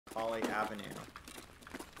Holly Avenue.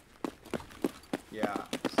 Yeah.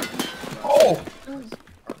 Oh!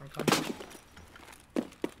 Apartment complex.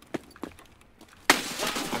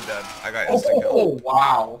 I'm dead. I got instant kill. Oh,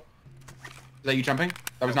 wow. Is that you jumping?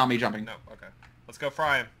 That was not me jumping. No, okay. Let's go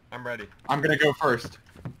fry him. I'm ready. I'm gonna go first.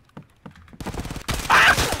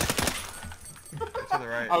 To the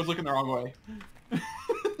right. I was looking the wrong way.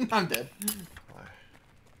 I'm dead.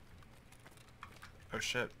 Oh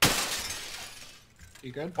shit.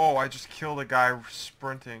 You good? Oh, I just killed a guy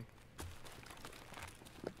sprinting.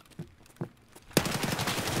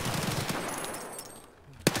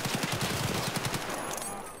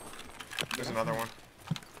 There's another one.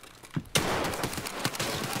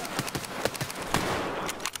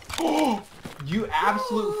 Oh! You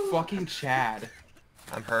absolute fucking Chad.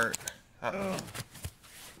 I'm hurt. Uh-oh.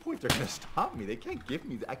 Boy, they're gonna stop me. They can't give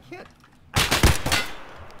me. I can't.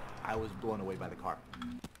 I was blown away by the car.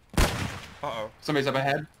 Uh-oh. Somebody's up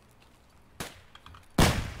ahead.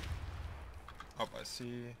 Oh, I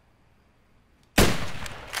see.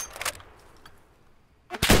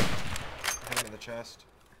 Hit him in the chest.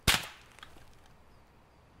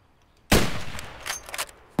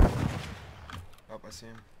 Oh, I see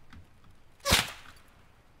him.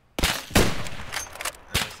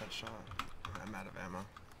 I missed that shot. I'm out of ammo.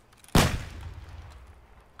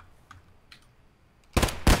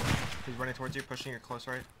 He's running towards you, pushing you close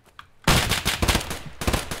right.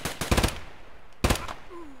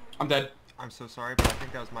 I'm dead. I'm so sorry, but I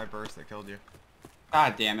think that was my burst that killed you.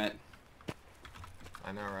 God damn it.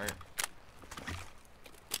 I know, right?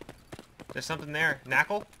 There's something there.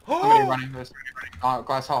 Knackle? Somebody running this.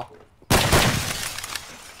 Glass hall.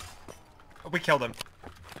 We killed him.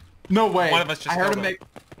 No way. One of us just I heard killed him make.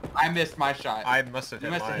 I missed my shot. I must have You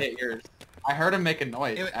hit must have mine. hit yours. I heard him make a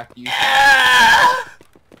noise after you.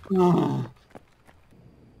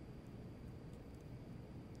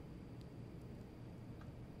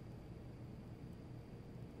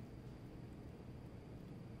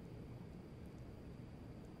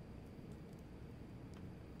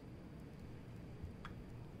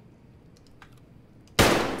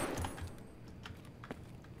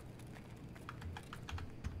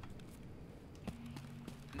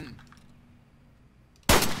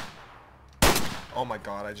 Oh my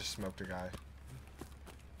god, I just smoked a guy.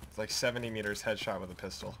 It's like 70 meters headshot with a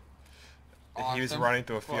pistol. Awesome. He was running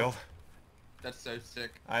through a field. That's so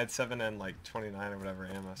sick. I had 7 and like 29 or whatever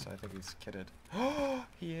ammo, so I think he's kitted. Oh,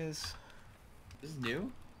 he is. This is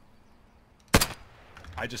new?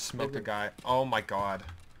 I just smoked a guy. Oh my god.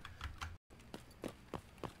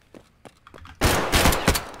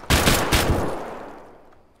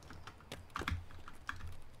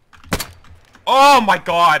 Oh my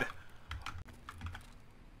god!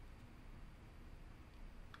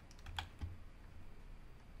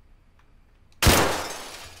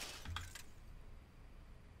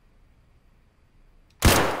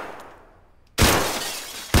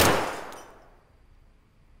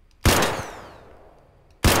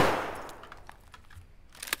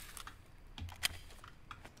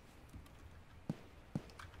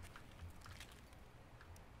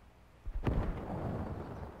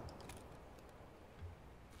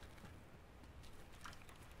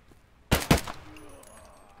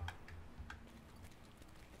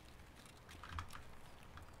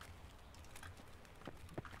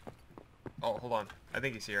 Oh, hold on. I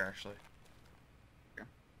think he's here, actually. Okay.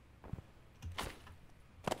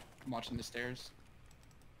 I'm watching the stairs.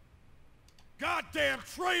 Goddamn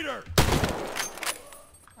traitor!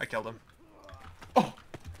 I killed him. Oh!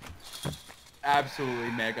 Absolutely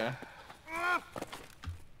mega.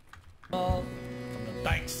 From the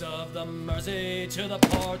banks of the Mersey to the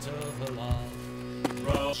port of the love,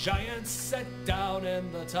 row giants set down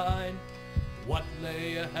in the Tyne. What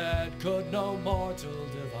lay ahead could no mortal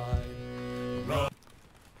divine. Row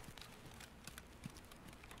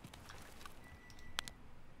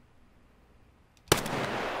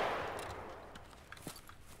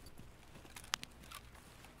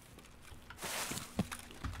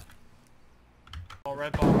Oh,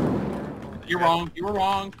 red ball. You're wrong. You were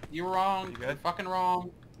wrong. You were wrong. You good? You're fucking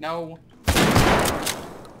wrong. No. I'm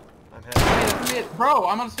hit. Hey, that's me. Bro,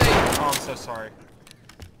 I'm on stage. Oh, I'm so sorry.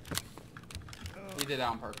 You did that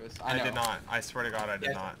on purpose. I know. I did not. I swear to God, I did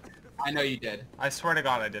Yes. not. I know you did. I swear to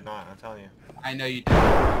God, I did not. I'm telling you. I know you did. Dude, when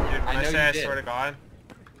I I know say you I did. swear to God.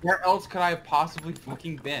 Where else could I have possibly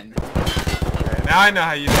fucking been? Okay, now I know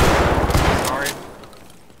how you do it. Sorry.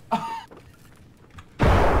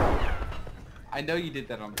 I know you did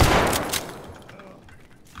that on purpose.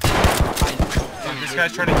 Dude, this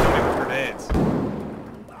guy's trying to kill me with grenades.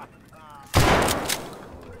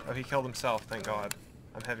 Oh, he killed himself, thank God.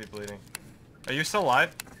 I'm heavy bleeding. Are you still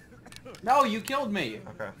alive? No, you killed me.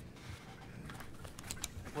 Okay.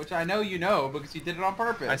 Which I know you know because you did it on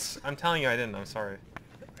purpose. I'm telling you I didn't. I'm sorry.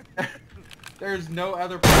 There's no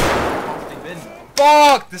other place I've possibly been.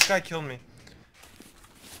 Fuck! This guy killed me.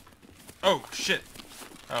 Oh, shit.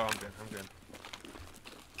 Oh, I'm good. I'm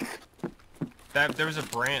good. There was a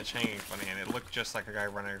branch hanging funny, and it looked just like a guy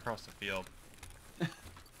running across the field.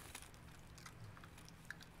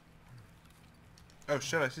 Oh,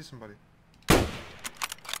 shit, I see somebody.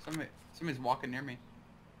 Somebody's walking near me.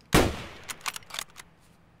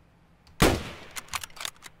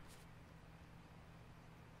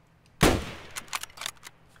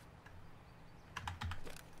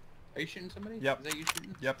 Are you shooting somebody? Yep. Is that you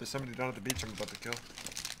shooting? Yep, there's somebody down at the beach I'm about to kill.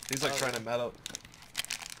 He's like trying to met up.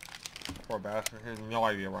 Poor bastard. He has no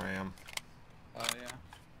idea where I am. Oh, yeah.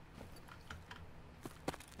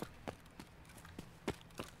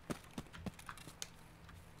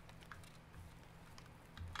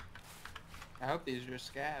 I hope these are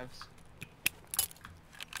scavs.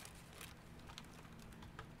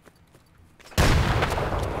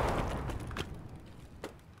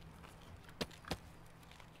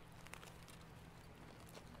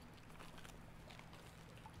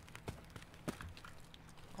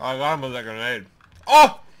 I got him with that grenade.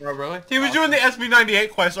 Oh! Oh, really? He was doing the SB98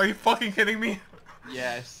 quest. Are you fucking kidding me?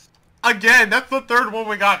 Yes. Again, that's the third one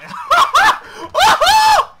we got.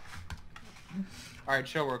 Alright,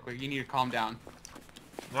 chill real quick. You need to calm down.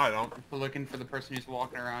 No, I don't. We're looking for the person who's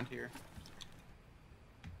walking around here.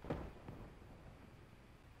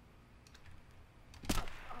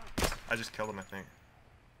 I just killed him, I think.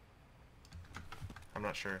 I'm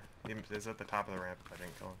not sure. He is at the top of the ramp if I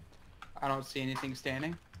didn't kill him. I don't see anything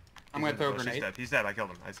standing. I'm He's gonna throw a in the bush. grenade. He's dead. He's dead. I killed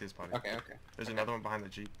him. I see his body. Okay, okay. There's another one behind the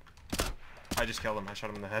jeep. I just killed him. I shot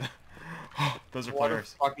him in the head. Those are What a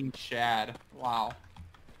players. fucking Chad. Wow.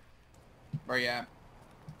 Where you at?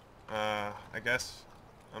 I guess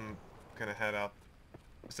I'm gonna head out.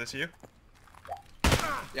 Is this you?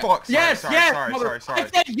 Yeah. Fuck, sorry, yes, sorry, yes, sorry, mother- sorry, sorry. I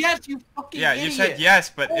said yes, you fucking Yeah, idiot. you said yes,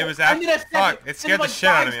 but it was after. Fuck, it scared the shit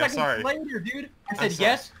out of me. I'm sorry. Later, dude. I I'm said sorry.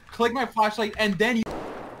 yes, click my flashlight, and then you.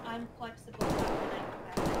 I'm flexible about when I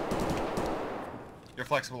come back. You're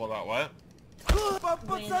flexible about what?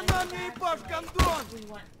 When I come back, like, we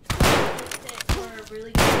want to sit for a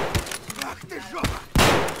really good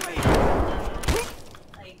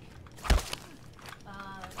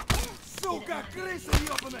Сука, крыса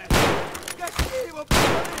ёбаная! Качни его,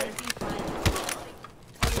 school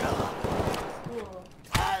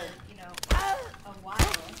for, you know, a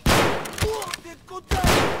while. Ты куда,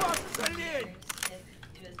 ебаша, олень?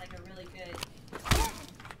 It was like a really good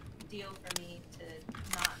deal for me to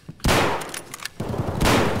not.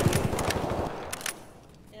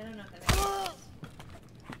 I don't know if that makes sense.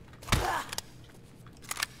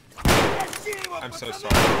 I'm so пацаны!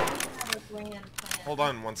 sorry. Have a grand plan. Hold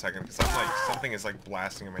on 1 second, because I'm like something is like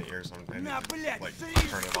blasting in my ears. I need На, to блядь, like садись,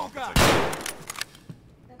 turn it off. сука!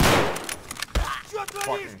 It's like, Чё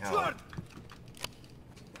творишь, fucking hell. чёрт?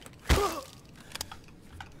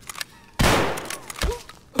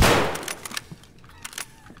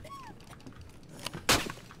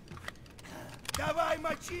 Давай,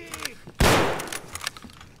 мочи их!